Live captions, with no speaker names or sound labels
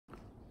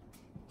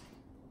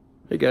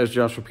Hey guys,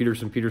 Joshua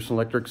Peterson, Peterson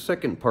Electric.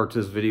 Second part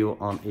to this video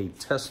on a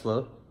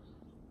Tesla.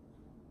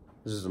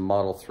 This is a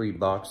Model 3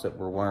 box that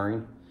we're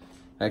wiring.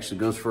 Actually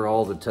goes for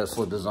all the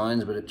Tesla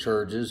designs, but it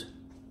charges.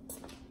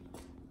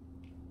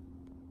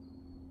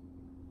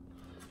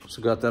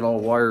 So got that all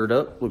wired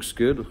up, looks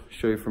good.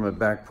 Show you from a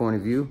back point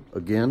of view.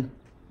 Again,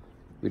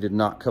 we did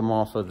not come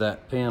off of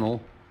that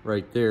panel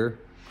right there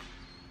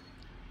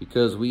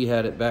because we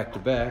had it back to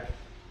back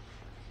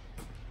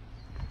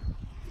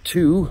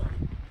to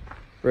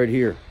right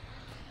here.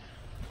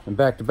 And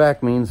back to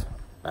back means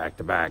back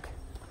to back.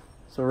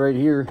 So right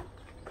here,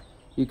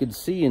 you can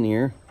see in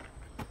here,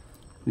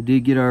 we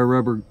did get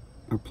our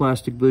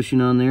plastic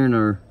bushing on there and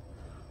our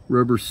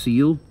rubber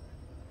seal.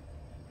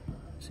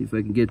 See if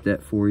I can get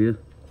that for you.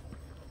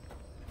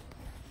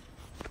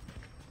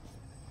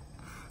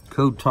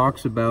 Code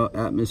talks about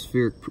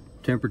atmospheric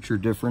temperature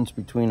difference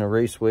between a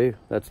raceway.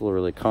 That's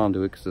literally a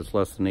conduit because it's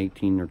less than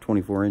 18 or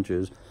 24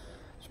 inches.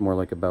 It's more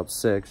like about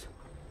 6.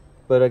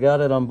 But I got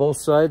it on both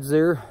sides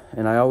there,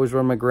 and I always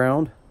run my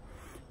ground.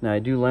 Now I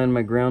do land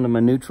my ground and my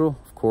neutral,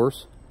 of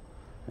course.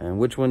 And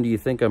which one do you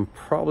think I'm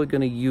probably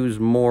going to use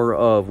more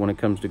of when it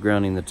comes to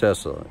grounding the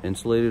Tesla?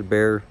 Insulated,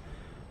 bare.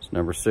 It's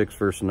number 6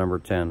 versus number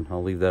 10.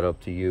 I'll leave that up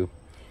to you.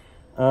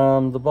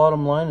 The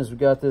bottom line is we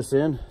got this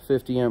in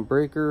 50 amp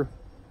breaker,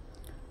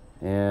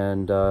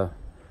 and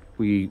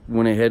we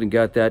went ahead and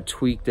got that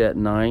tweaked at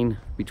 9,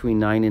 between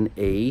 9 and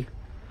A.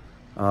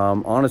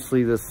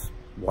 Honestly, this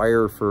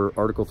wire for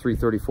Article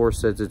 334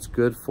 says it's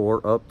good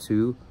for up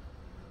to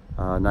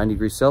 90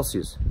 degrees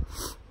Celsius.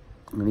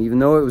 And even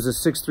though it was a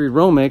 6.3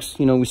 Romex,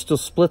 you know, we still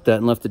split that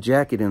and left the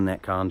jacket in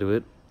that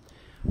conduit.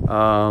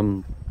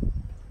 The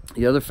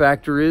other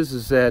factor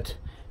is that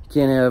you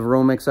can't have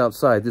Romex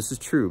outside. This is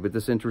true, but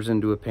this enters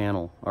into a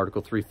panel.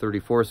 Article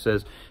 334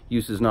 says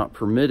use is not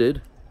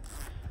permitted.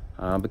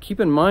 But keep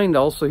in mind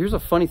also, here's a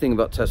funny thing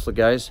about Tesla,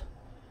 guys.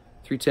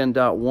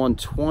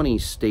 310.120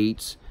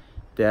 states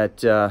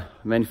that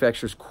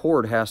manufacturer's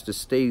cord has to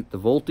state the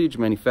voltage,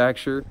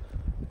 manufacturer,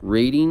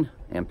 rating,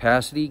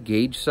 ampacity,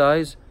 gauge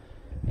size,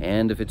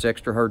 and if it's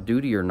extra hard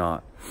duty or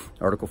not.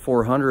 Article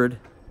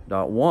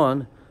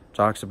 400.1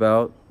 talks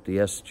about the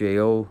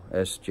SJO,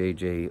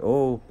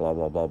 SJJO, blah,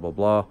 blah, blah, blah,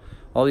 blah.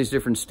 All these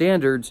different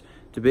standards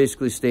to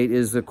basically state,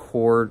 is the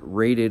cord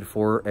rated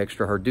for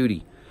extra hard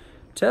duty?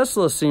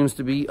 Tesla seems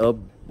to be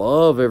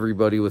above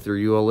everybody with their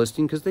UL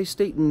listing because they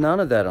state none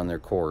of that on their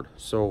cord.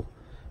 So,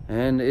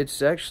 and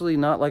it's actually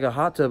not like a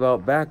hot tub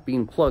out back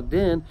being plugged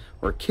in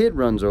or a kid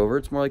runs over.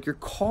 It's more like your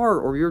car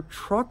or your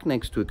truck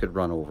next to it could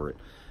run over it.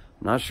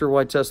 I'm not sure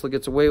why Tesla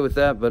gets away with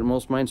that, but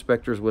most of my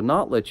inspectors would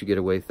not let you get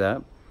away with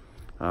that.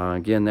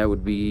 Again, that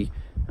would be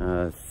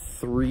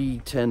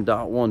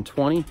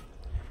 310.120.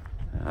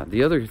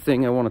 The other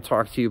thing I want to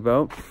talk to you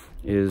about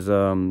is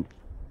the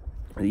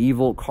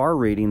eVolt car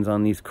ratings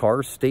on these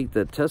cars state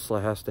that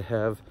Tesla has to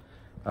have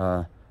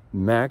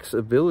max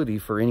ability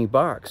for any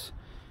box.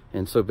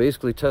 And so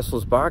basically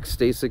Tesla's box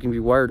states it can be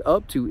wired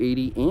up to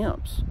 80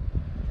 amps.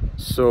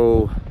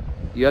 So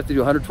you have to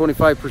do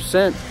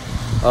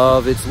 125%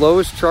 of its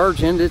lowest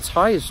charge and its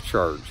highest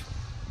charge.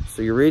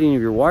 So your rating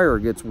of your wire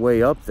gets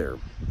way up there.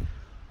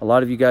 A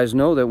lot of you guys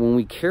know that when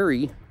we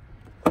carry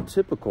a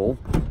typical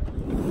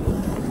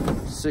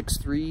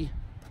 6.3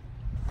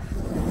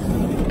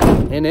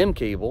 NM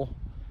cable,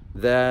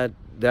 that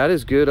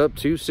is good up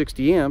to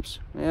 60 amps.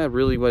 Yeah,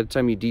 really by the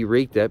time you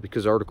derate that,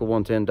 because Article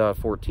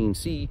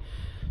 110.14c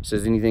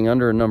says anything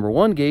under a number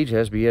 1 gauge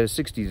has to be at a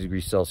 60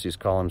 degrees Celsius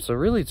column. So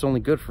really it's only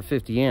good for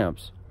 50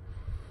 amps.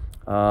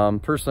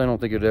 Personally, I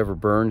don't think it would ever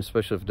burn,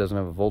 especially if it doesn't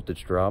have a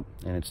voltage drop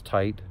and it's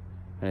tight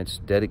and it's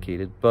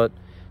dedicated, but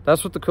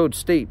that's what the code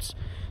states.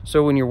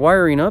 So when you're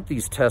wiring up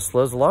these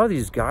Teslas, a lot of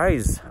these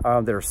guys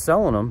that are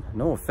selling them,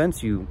 no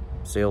offense you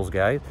sales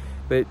guys,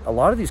 but a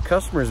lot of these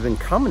customers have been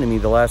coming to me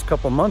the last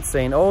couple of months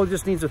saying, oh, it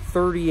just needs a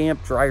 30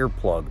 amp dryer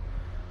plug.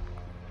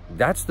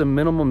 That's the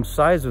minimum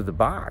size of the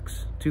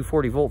box,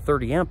 240 volt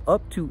 30 amp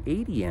up to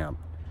 80 amp.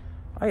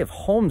 I have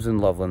homes in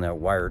Loveland that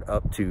wired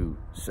up to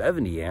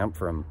 70 amp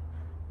from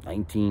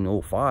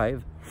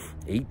 1905,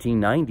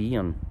 1890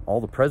 on all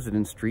the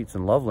President Streets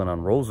in Loveland,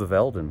 on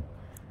Roosevelt and,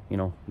 you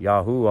know,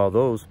 Yahoo, all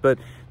those. But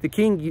the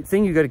thing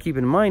you got to keep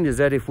in mind is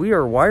that if we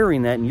are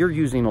wiring that and you're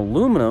using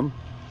aluminum,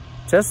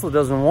 Tesla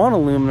doesn't want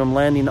aluminum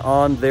landing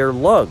on their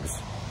lugs.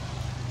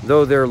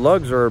 Though their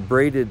lugs are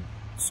braided,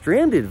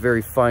 stranded,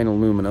 very fine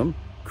aluminum,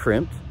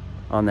 crimped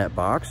on that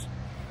box,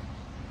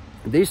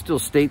 they still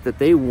state that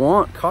they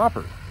want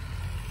copper.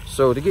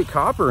 So to get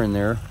copper in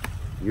there,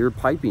 you're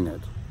piping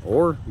it,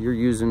 or you're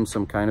using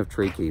some kind of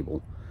tray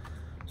cable.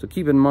 So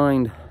keep in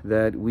mind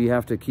that we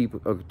have to keep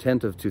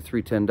attentive to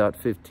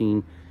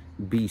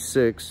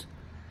 310.15b6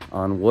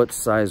 on what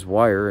size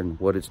wire and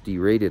what it's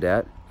derated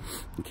at.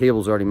 The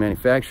cable's already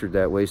manufactured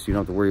that way, so you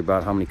don't have to worry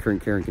about how many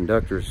current carrying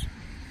conductors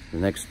the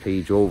next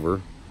page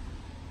over.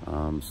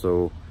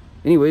 So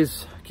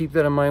anyways, keep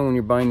that in mind when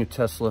you're buying your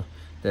Tesla,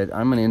 that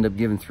I'm going to end up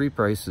giving 3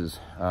 prices.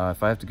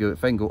 If I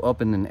can go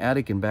up in an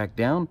attic and back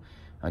down,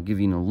 I'll give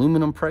you an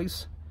aluminum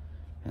price,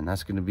 and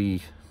that's going to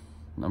be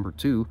number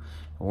 2,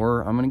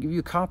 or I'm going to give you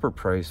a copper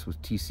price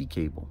with TC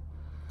cable.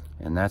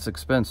 And that's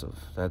expensive.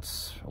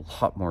 That's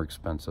a lot more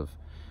expensive.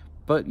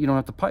 But you don't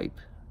have to pipe.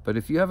 But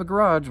if you have a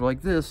garage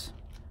like this,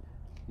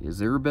 is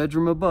there a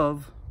bedroom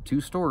above,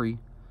 2-story,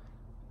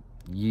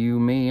 you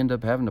may end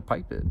up having to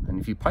pipe it. And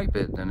if you pipe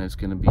it, then it's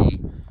going to be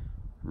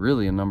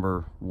really a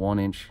number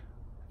 1-inch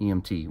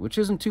EMT, which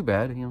isn't too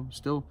bad, you know,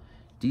 still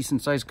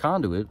decent sized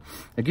conduit.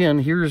 Again,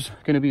 here's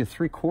going to be a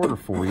 3/4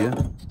 for you.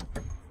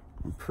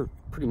 I'm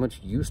pretty much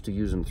used to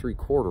using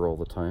 3/4 all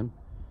the time.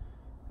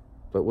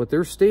 But what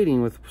they're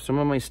stating with some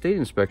of my state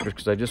inspectors,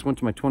 because I just went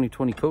to my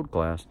 2020 code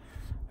class,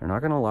 they're not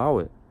going to allow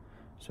it.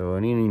 So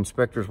any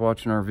inspectors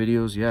watching our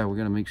videos, yeah, we're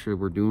going to make sure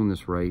we're doing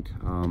this right.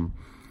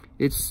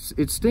 It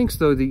stinks,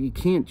 though, that you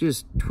can't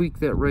just tweak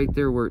that right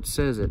there where it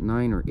says at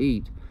 9 or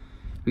 8.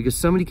 Because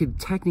somebody could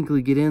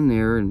technically get in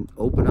there and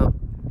open up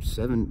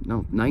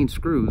 9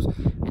 screws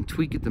and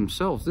tweak it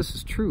themselves. This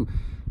is true.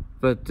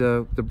 But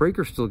the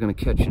breaker's still going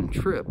to catch and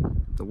trip.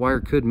 The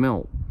wire could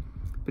melt.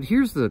 But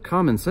here's the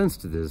common sense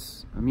to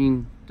this. I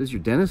mean, does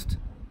your dentist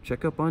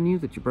check up on you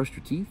that you brushed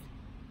your teeth?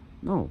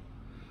 No.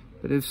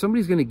 But if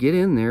somebody's going to get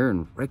in there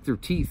and wreck their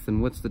teeth, then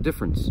what's the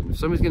difference? If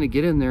somebody's going to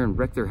get in there and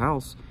wreck their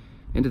house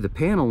into the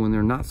panel when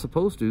they're not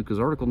supposed to, because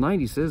Article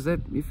 90 says that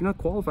if you're not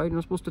qualified, you're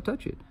not supposed to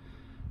touch it.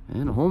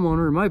 And a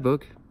homeowner, in my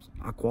book, is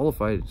not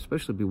qualified,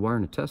 especially to be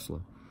wiring a Tesla.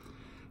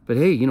 But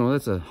hey, you know,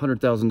 that's a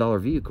 $100,000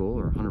 vehicle,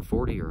 or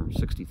 140, or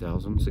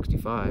 60,000,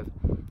 65.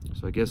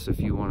 So I guess if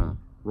you want to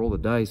roll the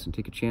dice and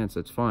take a chance,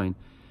 that's fine.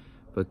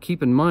 But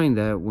keep in mind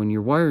that when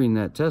you're wiring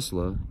that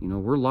Tesla, you know,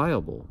 we're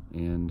liable.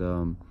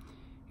 And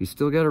you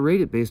still got to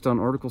rate it based on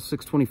Article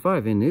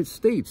 625. And it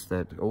states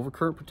that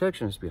overcurrent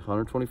protection has to be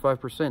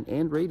 125%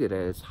 and rated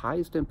at its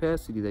highest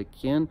ampacity that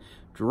can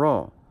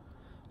draw.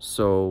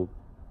 So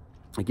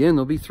again,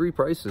 there'll be 3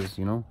 prices,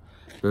 you know.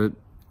 But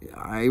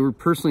I would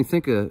personally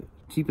think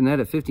keeping that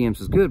at 50 amps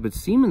is good. But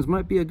Siemens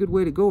might be a good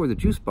way to go, or the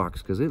Juice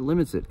Box, because it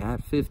limits it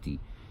at 50.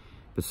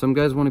 But some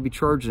guys want to be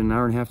charged an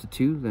hour and a half to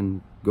 2,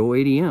 then go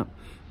 80 amp.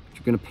 But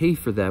you're going to pay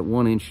for that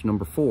 1-inch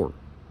number 4.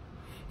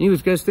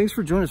 Anyways, guys, thanks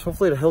for joining us.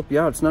 Hopefully it'll help you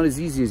out. It's not as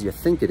easy as you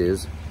think it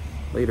is.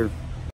 Later.